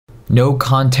No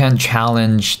content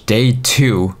challenge day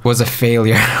 2 was a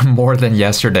failure more than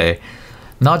yesterday.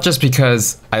 Not just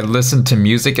because I listened to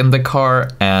music in the car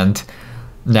and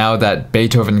now that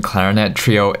Beethoven Clarinet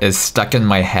Trio is stuck in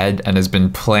my head and has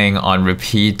been playing on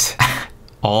repeat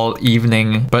all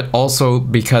evening, but also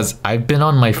because I've been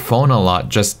on my phone a lot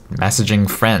just messaging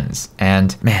friends,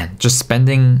 and man, just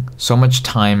spending so much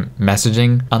time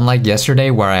messaging. Unlike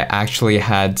yesterday where I actually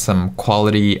had some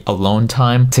quality alone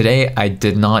time, today I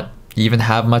did not even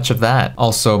have much of that.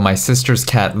 Also, my sister's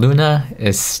cat Luna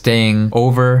is staying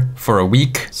over for a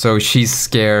week, so she's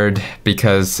scared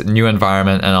because new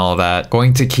environment and all that.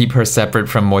 Going to keep her separate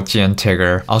from Mochi and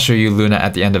Tigger. I'll show you Luna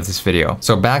at the end of this video.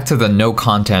 So back to the no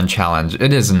content challenge.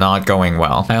 It is not going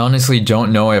well. I honestly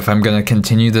don't know if I'm gonna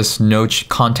continue this no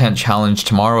content challenge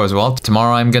tomorrow as well.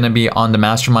 Tomorrow I'm gonna be on the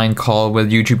mastermind call with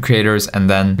YouTube creators and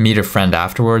then meet a friend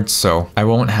afterwards, so I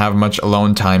won't have much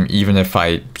alone time even if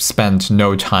I spend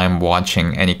no time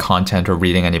watching any content or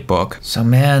reading any book. So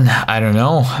man, I don't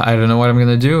know what I'm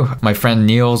gonna do. My friend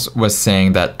Niels was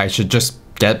saying that I should just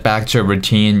get back to a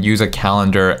routine, use a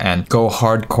calendar, and go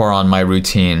hardcore on my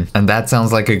routine. And that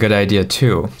sounds like a good idea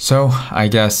too. So I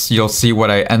guess you'll see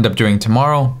what I end up doing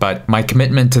tomorrow, but my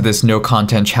commitment to this no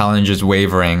content challenge is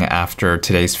wavering after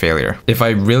today's failure. If I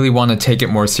really want to take it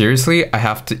more seriously, I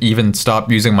have to even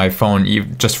stop using my phone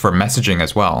just for messaging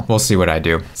as well. We'll see what I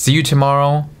do. See you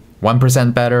tomorrow.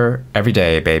 1% better every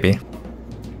day, baby.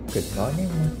 Good morning,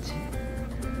 Mochi.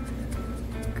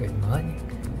 Good morning.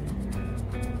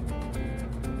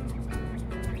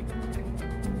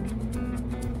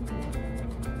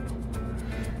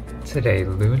 Today,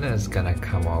 Luna's gonna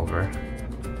come over.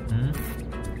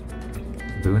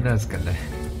 Luna's gonna...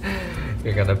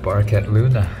 You're gonna bark at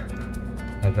Luna.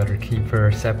 I better keep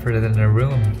her separated in a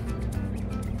room.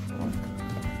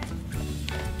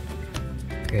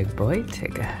 Good boy,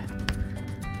 Tigger.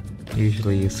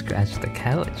 Usually you scratch the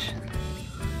couch.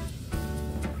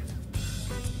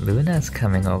 Luna's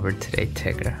coming over today,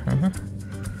 Tigger, huh?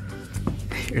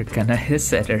 You're gonna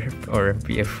hiss at her or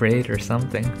be afraid or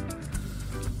something.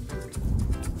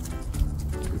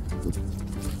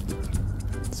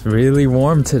 It's really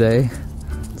warm today.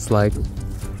 It's like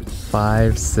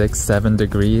 5, 6, 7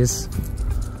 degrees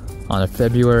on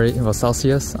a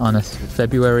Celsius on a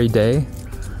February day.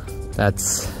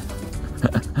 That's...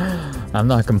 I'm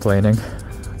not complaining.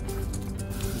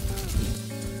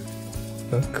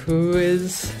 Look who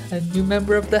is a new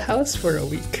member of the house for a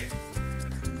week.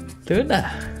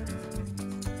 Luna.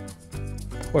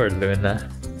 Poor Luna.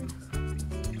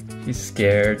 She's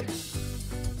scared.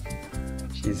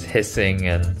 She's hissing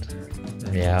and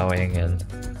meowing and...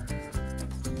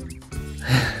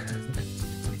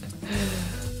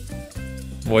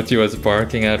 Mochi was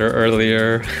barking at her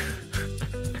earlier.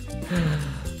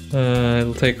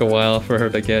 It'll take a while for her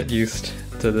to get used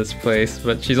to this place,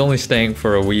 but she's only staying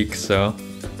for a week, so...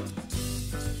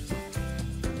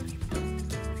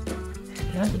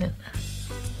 Hello, Luna.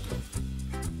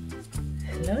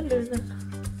 Hello, Luna.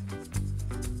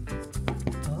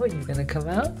 Oh, you gonna come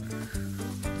out?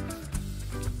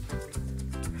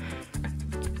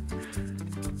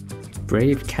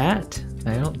 Brave cat.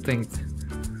 I don't think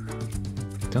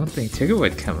Tigger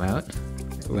would come out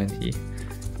when he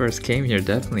first came here.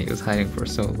 Definitely he was hiding for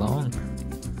so long.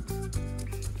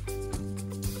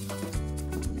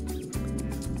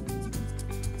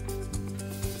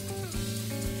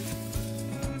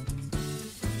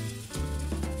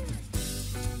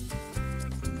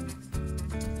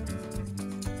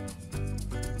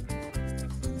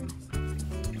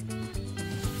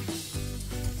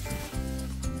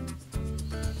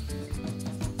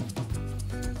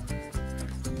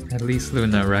 At least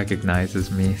Luna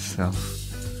recognizes me, so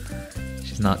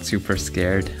she's not super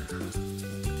scared.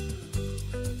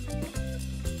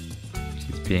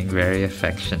 She's being very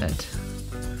affectionate,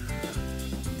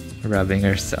 rubbing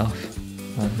herself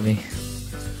on me.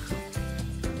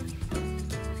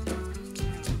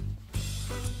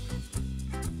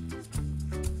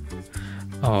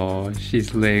 Oh,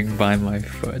 she's laying by my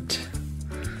foot.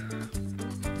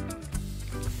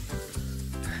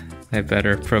 I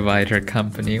better provide her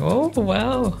company. Oh,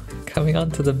 wow! Coming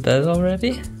onto the bed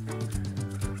already?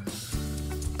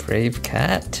 Brave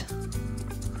cat.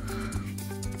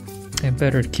 I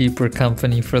better keep her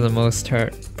company for the most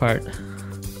part.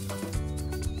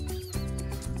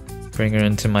 Bring her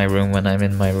into my room when I'm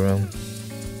in my room.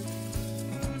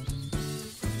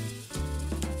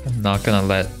 I'm not gonna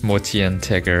let Mochi and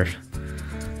Tigger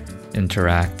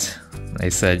interact. They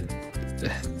said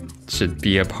should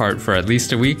be apart for at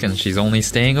least a week, and she's only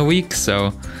staying a week,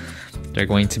 so they're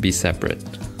going to be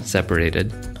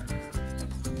separated.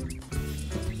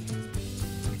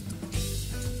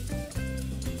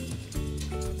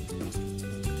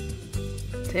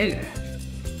 Tigger.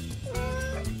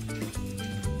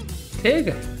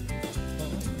 Tigger.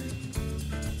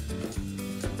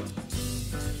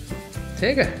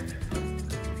 Tigger.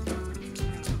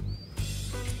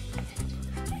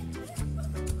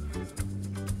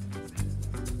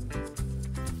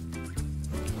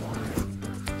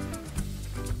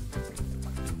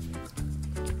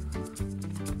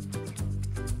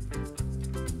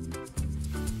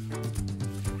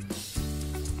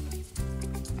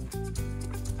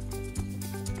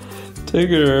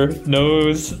 Tigger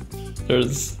knows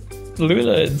there's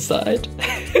Luna inside.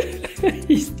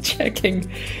 He's checking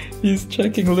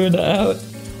Luna out.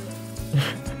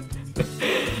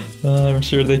 I'm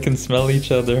sure they can smell each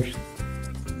other.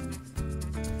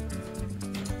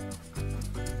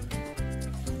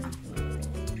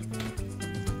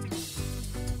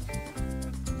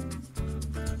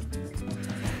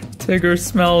 Tigger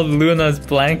smelled Luna's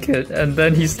blanket and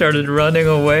then he started running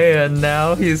away and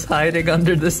now he's hiding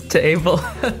under this table.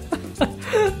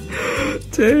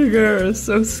 Tigger,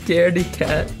 so scaredy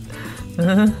cat.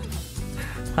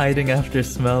 Hiding after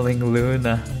smelling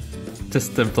Luna.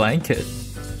 Just a blanket.